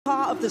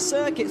part of the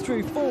circuit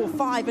through 4,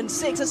 5 and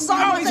 6. He's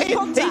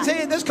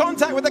here. There's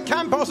contact with the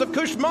Campos of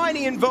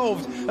Kushmini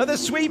involved. The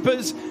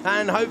sweepers,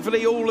 and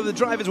hopefully all of the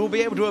drivers will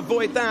be able to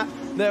avoid that.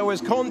 There was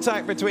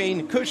contact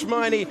between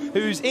Kushmini,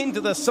 who's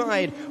into the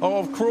side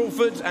of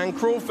Crawford, and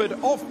Crawford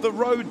off the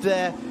road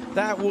there.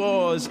 That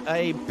was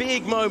a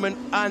big moment.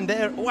 And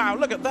there, wow,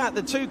 look at that.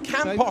 The two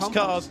Campos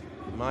cars.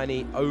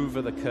 Miney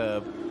over the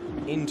curb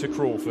into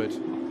Crawford.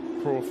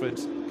 Crawford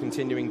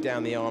continuing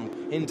down the arm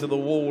into the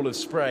wall of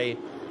spray.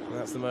 And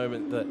that's the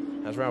moment that,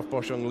 as Ralph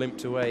Boschung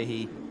limped away,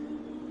 he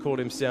caught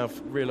himself,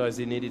 realised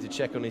he needed to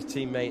check on his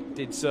teammate,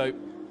 did so.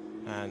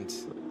 And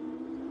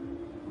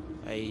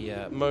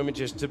a moment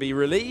just to be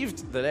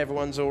relieved that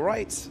everyone's all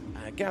right.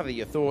 Gather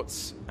your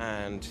thoughts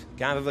and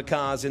gather the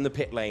cars in the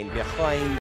pit lane behind